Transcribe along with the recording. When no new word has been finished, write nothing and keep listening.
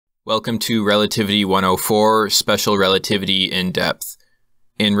Welcome to Relativity 104, Special Relativity in Depth.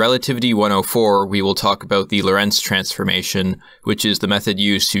 In Relativity 104, we will talk about the Lorentz transformation, which is the method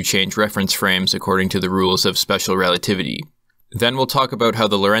used to change reference frames according to the rules of special relativity. Then we'll talk about how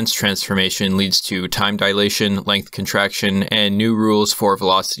the Lorentz transformation leads to time dilation, length contraction, and new rules for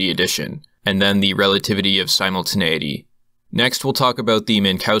velocity addition, and then the relativity of simultaneity. Next, we'll talk about the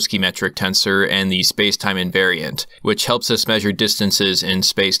Minkowski metric tensor and the spacetime invariant, which helps us measure distances in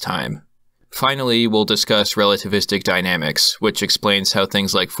spacetime. Finally, we'll discuss relativistic dynamics, which explains how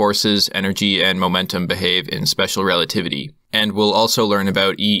things like forces, energy, and momentum behave in special relativity. And we'll also learn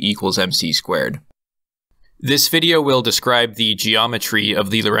about E equals mc squared. This video will describe the geometry of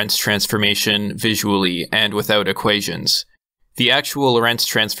the Lorentz transformation visually and without equations. The actual Lorentz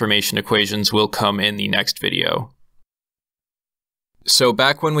transformation equations will come in the next video. So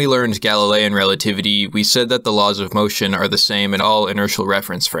back when we learned Galilean relativity, we said that the laws of motion are the same in all inertial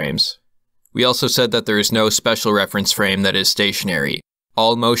reference frames. We also said that there is no special reference frame that is stationary.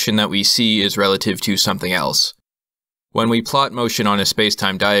 All motion that we see is relative to something else. When we plot motion on a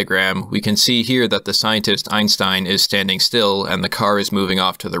spacetime diagram, we can see here that the scientist Einstein is standing still and the car is moving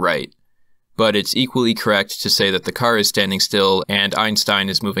off to the right. But it's equally correct to say that the car is standing still and Einstein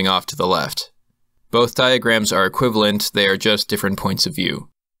is moving off to the left. Both diagrams are equivalent, they are just different points of view.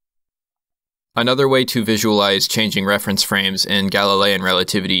 Another way to visualize changing reference frames in Galilean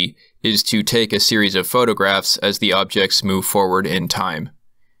relativity is to take a series of photographs as the objects move forward in time.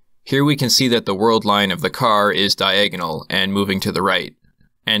 Here we can see that the world line of the car is diagonal and moving to the right,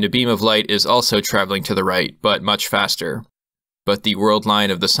 and a beam of light is also traveling to the right, but much faster. But the world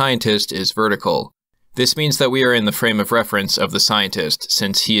line of the scientist is vertical. This means that we are in the frame of reference of the scientist,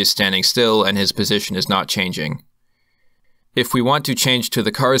 since he is standing still and his position is not changing. If we want to change to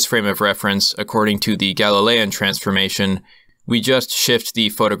the car's frame of reference according to the Galilean transformation, we just shift the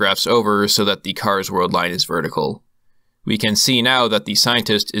photographs over so that the car's world line is vertical. We can see now that the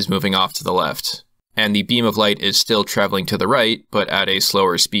scientist is moving off to the left, and the beam of light is still traveling to the right, but at a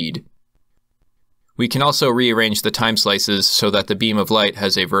slower speed. We can also rearrange the time slices so that the beam of light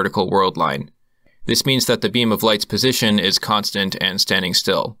has a vertical world line. This means that the beam of light's position is constant and standing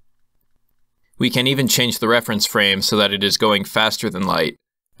still. We can even change the reference frame so that it is going faster than light,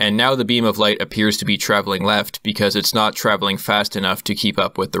 and now the beam of light appears to be traveling left because it's not traveling fast enough to keep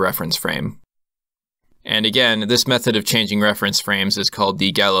up with the reference frame. And again, this method of changing reference frames is called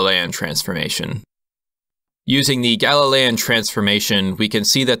the Galilean transformation. Using the Galilean transformation, we can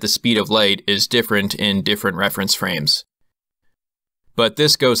see that the speed of light is different in different reference frames. But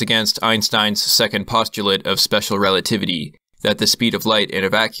this goes against Einstein's second postulate of special relativity, that the speed of light in a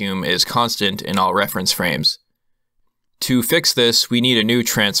vacuum is constant in all reference frames. To fix this, we need a new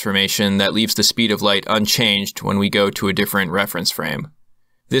transformation that leaves the speed of light unchanged when we go to a different reference frame.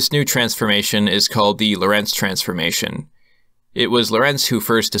 This new transformation is called the Lorentz transformation. It was Lorentz who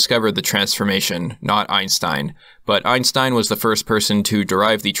first discovered the transformation, not Einstein, but Einstein was the first person to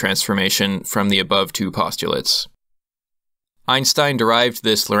derive the transformation from the above two postulates. Einstein derived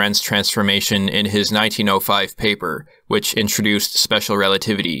this Lorentz transformation in his 1905 paper, which introduced special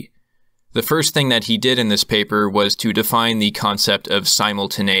relativity. The first thing that he did in this paper was to define the concept of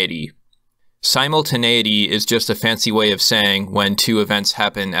simultaneity. Simultaneity is just a fancy way of saying when two events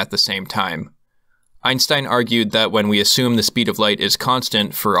happen at the same time. Einstein argued that when we assume the speed of light is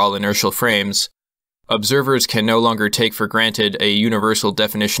constant for all inertial frames, observers can no longer take for granted a universal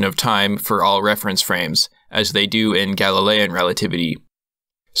definition of time for all reference frames, as they do in Galilean relativity.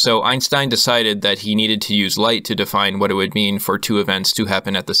 So Einstein decided that he needed to use light to define what it would mean for two events to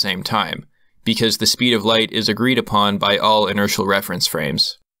happen at the same time, because the speed of light is agreed upon by all inertial reference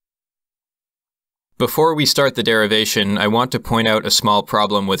frames. Before we start the derivation, I want to point out a small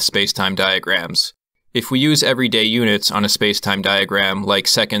problem with spacetime diagrams. If we use everyday units on a spacetime diagram, like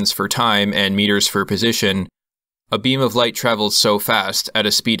seconds for time and meters for position, a beam of light travels so fast, at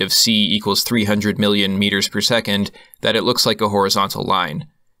a speed of c equals 300 million meters per second, that it looks like a horizontal line.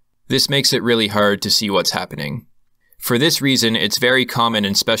 This makes it really hard to see what's happening. For this reason, it's very common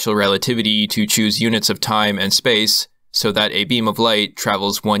in special relativity to choose units of time and space so that a beam of light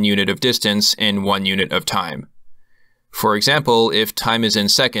travels 1 unit of distance in 1 unit of time. For example, if time is in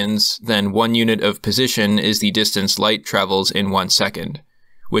seconds, then 1 unit of position is the distance light travels in 1 second,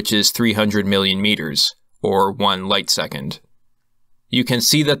 which is 300 million meters, or 1 light second. You can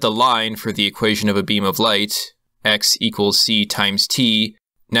see that the line for the equation of a beam of light, x equals c times t,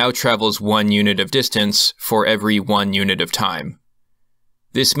 now travels 1 unit of distance for every 1 unit of time.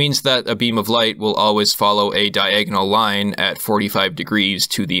 This means that a beam of light will always follow a diagonal line at 45 degrees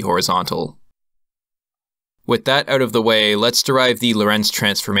to the horizontal. With that out of the way, let's derive the Lorentz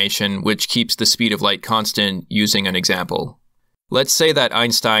transformation, which keeps the speed of light constant, using an example. Let's say that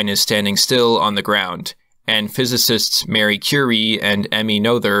Einstein is standing still on the ground, and physicists Marie Curie and Emmy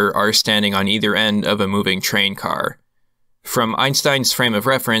Noether are standing on either end of a moving train car. From Einstein's frame of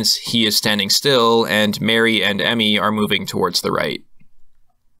reference, he is standing still, and Mary and Emmy are moving towards the right.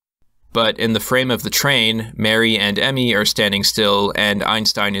 But in the frame of the train, Mary and Emmy are standing still, and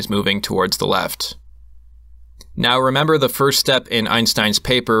Einstein is moving towards the left. Now remember, the first step in Einstein's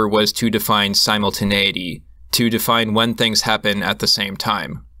paper was to define simultaneity, to define when things happen at the same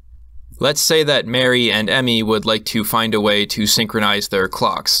time. Let's say that Mary and Emmy would like to find a way to synchronize their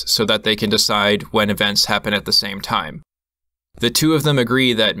clocks so that they can decide when events happen at the same time. The two of them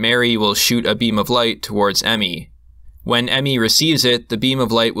agree that Mary will shoot a beam of light towards Emmy. When Emmy receives it, the beam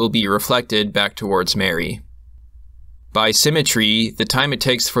of light will be reflected back towards Mary. By symmetry, the time it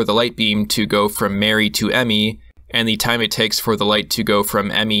takes for the light beam to go from Mary to Emmy and the time it takes for the light to go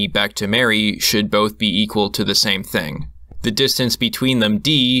from Emmy back to Mary should both be equal to the same thing. The distance between them,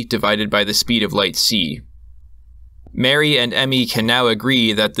 d, divided by the speed of light, c. Mary and Emmy can now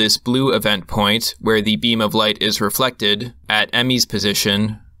agree that this blue event point, where the beam of light is reflected at Emmy's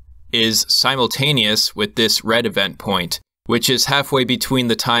position, is simultaneous with this red event point, which is halfway between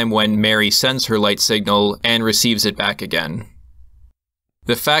the time when Mary sends her light signal and receives it back again.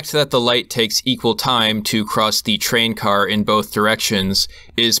 The fact that the light takes equal time to cross the train car in both directions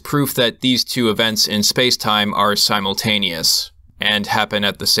is proof that these two events in spacetime are simultaneous and happen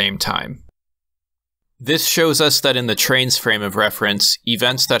at the same time. This shows us that in the train's frame of reference,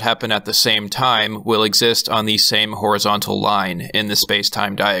 events that happen at the same time will exist on the same horizontal line in the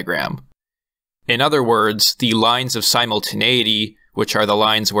spacetime diagram. In other words, the lines of simultaneity, which are the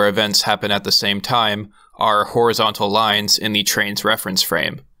lines where events happen at the same time, are horizontal lines in the train's reference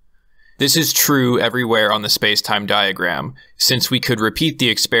frame. This is true everywhere on the spacetime diagram, since we could repeat the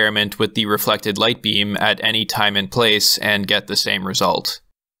experiment with the reflected light beam at any time and place and get the same result.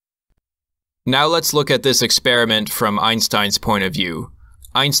 Now let's look at this experiment from Einstein's point of view.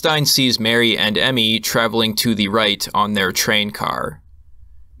 Einstein sees Mary and Emmy traveling to the right on their train car.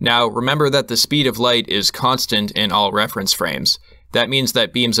 Now remember that the speed of light is constant in all reference frames. That means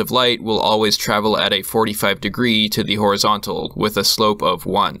that beams of light will always travel at a 45 degree to the horizontal with a slope of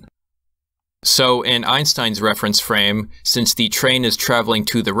 1. So in Einstein's reference frame, since the train is traveling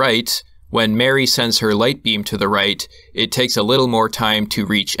to the right, when Mary sends her light beam to the right, it takes a little more time to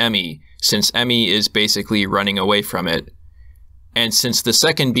reach Emmy, since Emmy is basically running away from it. And since the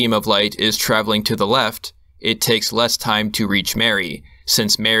second beam of light is traveling to the left, it takes less time to reach Mary,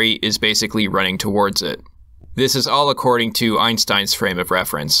 since Mary is basically running towards it. This is all according to Einstein's frame of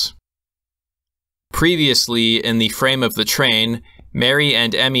reference. Previously, in the frame of the train, Mary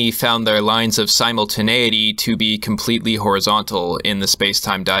and Emmy found their lines of simultaneity to be completely horizontal in the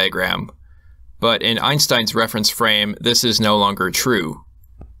spacetime diagram. But in Einstein's reference frame, this is no longer true.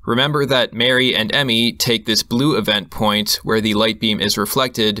 Remember that Mary and Emmy take this blue event point where the light beam is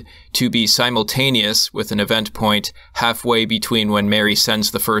reflected to be simultaneous with an event point halfway between when Mary sends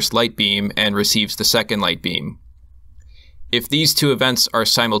the first light beam and receives the second light beam. If these two events are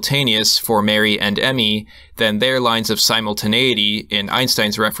simultaneous for Mary and Emmy, then their lines of simultaneity in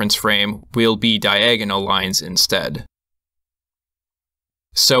Einstein's reference frame will be diagonal lines instead.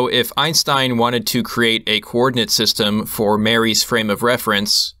 So if Einstein wanted to create a coordinate system for Mary's frame of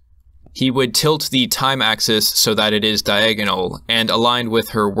reference, he would tilt the time axis so that it is diagonal and aligned with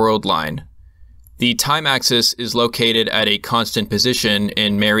her world line. The time axis is located at a constant position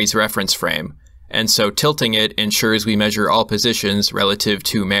in Mary's reference frame, and so tilting it ensures we measure all positions relative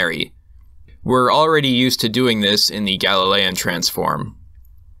to Mary. We're already used to doing this in the Galilean transform.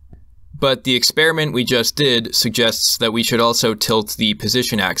 But the experiment we just did suggests that we should also tilt the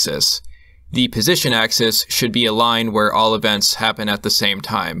position axis. The position axis should be a line where all events happen at the same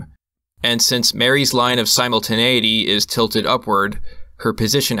time. And since Mary's line of simultaneity is tilted upward, her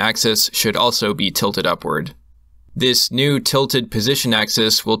position axis should also be tilted upward. This new tilted position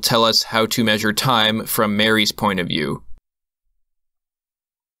axis will tell us how to measure time from Mary's point of view.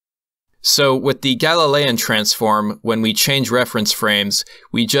 So with the Galilean transform, when we change reference frames,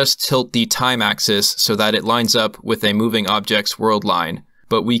 we just tilt the time axis so that it lines up with a moving object's world line,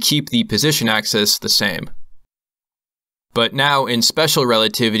 but we keep the position axis the same. But now in special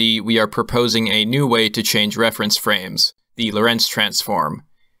relativity, we are proposing a new way to change reference frames, the Lorentz transform.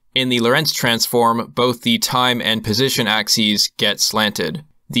 In the Lorentz transform, both the time and position axes get slanted.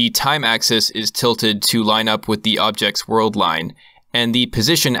 The time axis is tilted to line up with the object's world line, and the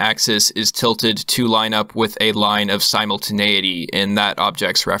position axis is tilted to line up with a line of simultaneity in that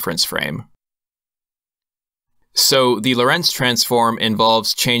object's reference frame. So the Lorentz transform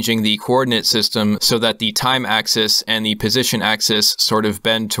involves changing the coordinate system so that the time axis and the position axis sort of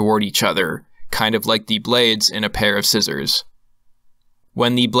bend toward each other, kind of like the blades in a pair of scissors.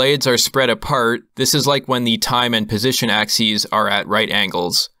 When the blades are spread apart, this is like when the time and position axes are at right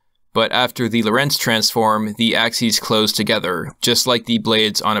angles. But after the Lorentz transform, the axes close together, just like the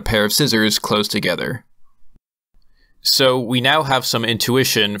blades on a pair of scissors close together. So we now have some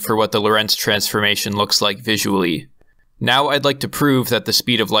intuition for what the Lorentz transformation looks like visually. Now I'd like to prove that the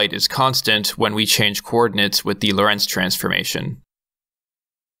speed of light is constant when we change coordinates with the Lorentz transformation.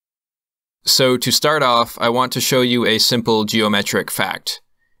 So to start off, I want to show you a simple geometric fact.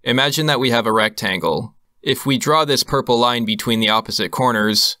 Imagine that we have a rectangle. If we draw this purple line between the opposite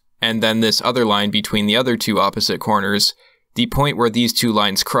corners, and then this other line between the other two opposite corners, the point where these two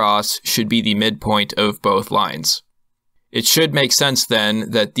lines cross should be the midpoint of both lines. It should make sense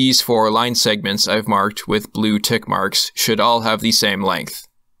then that these four line segments I've marked with blue tick marks should all have the same length.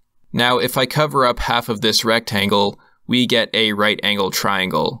 Now if I cover up half of this rectangle, we get a right angle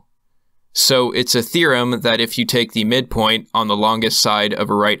triangle. So it's a theorem that if you take the midpoint on the longest side of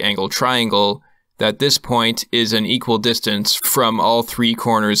a right angle triangle, that this point is an equal distance from all three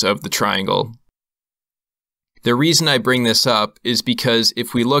corners of the triangle. The reason I bring this up is because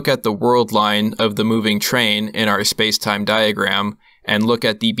if we look at the world line of the moving train in our space-time diagram and look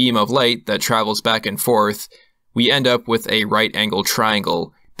at the beam of light that travels back and forth, we end up with a right angle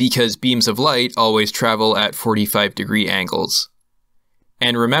triangle because beams of light always travel at 45-degree angles.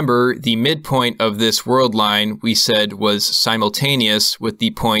 And remember, the midpoint of this world line we said was simultaneous with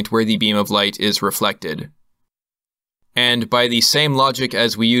the point where the beam of light is reflected. And by the same logic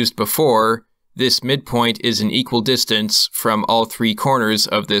as we used before, this midpoint is an equal distance from all three corners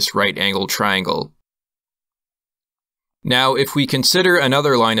of this right angle triangle. Now, if we consider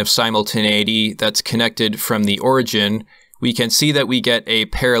another line of simultaneity that's connected from the origin, we can see that we get a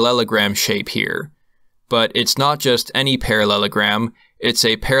parallelogram shape here. But it's not just any parallelogram, it's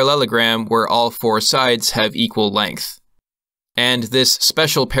a parallelogram where all four sides have equal length. And this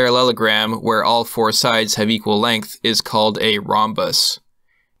special parallelogram where all four sides have equal length is called a rhombus.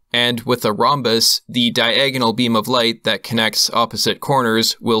 And with a rhombus, the diagonal beam of light that connects opposite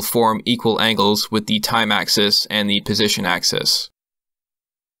corners will form equal angles with the time axis and the position axis.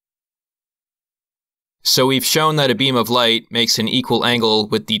 So we've shown that a beam of light makes an equal angle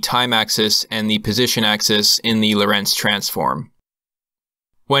with the time axis and the position axis in the Lorentz transform.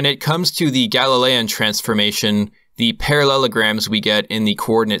 When it comes to the Galilean transformation, the parallelograms we get in the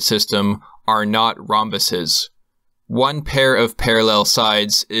coordinate system are not rhombuses. One pair of parallel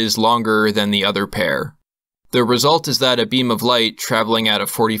sides is longer than the other pair. The result is that a beam of light traveling at a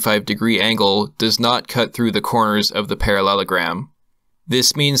 45-degree angle does not cut through the corners of the parallelogram.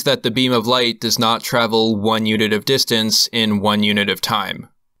 This means that the beam of light does not travel 1 unit of distance in 1 unit of time.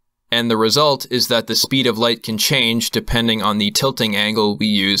 And the result is that the speed of light can change depending on the tilting angle we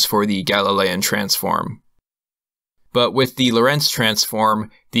use for the Galilean transform. But with the Lorentz transform,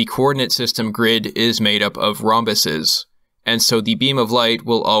 the coordinate system grid is made up of rhombuses, and so the beam of light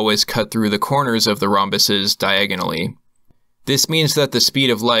will always cut through the corners of the rhombuses diagonally. This means that the speed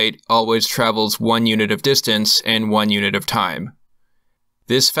of light always travels 1 unit of distance in 1 unit of time.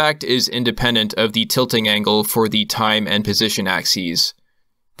 This fact is independent of the tilting angle for the time and position axes.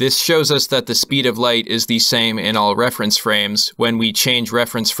 This shows us that the speed of light is the same in all reference frames when we change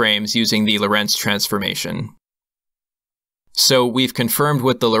reference frames using the Lorentz transformation. So we've confirmed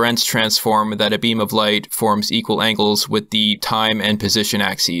with the Lorentz transform that a beam of light forms equal angles with the time and position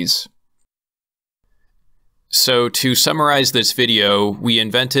axes. So to summarize this video, we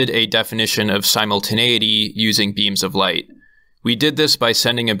invented a definition of simultaneity using beams of light. We did this by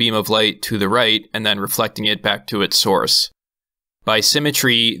sending a beam of light to the right and then reflecting it back to its source. By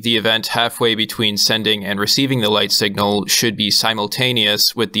symmetry, the event halfway between sending and receiving the light signal should be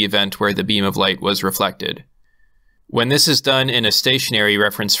simultaneous with the event where the beam of light was reflected. When this is done in a stationary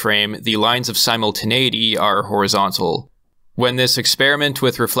reference frame, the lines of simultaneity are horizontal. When this experiment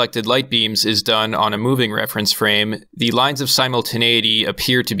with reflected light beams is done on a moving reference frame, the lines of simultaneity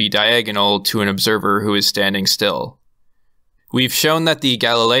appear to be diagonal to an observer who is standing still. We've shown that the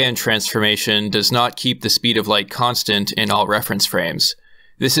Galilean transformation does not keep the speed of light constant in all reference frames.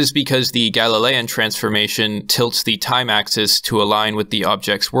 This is because the Galilean transformation tilts the time axis to align with the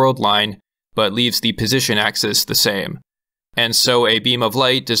object's world line, but leaves the position axis the same. And so a beam of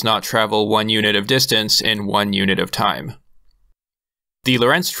light does not travel 1 unit of distance in 1 unit of time. The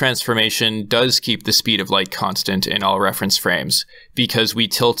Lorentz transformation does keep the speed of light constant in all reference frames, because we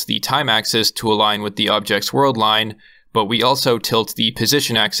tilt the time axis to align with the object's world line, but we also tilt the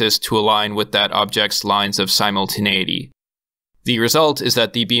position axis to align with that object's lines of simultaneity. The result is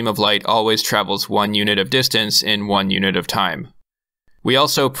that the beam of light always travels 1 unit of distance in 1 unit of time. We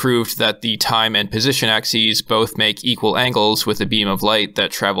also proved that the time and position axes both make equal angles with a beam of light that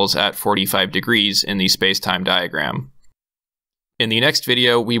travels at 45 degrees in the spacetime diagram. In the next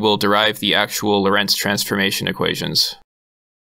video, we will derive the actual Lorentz transformation equations.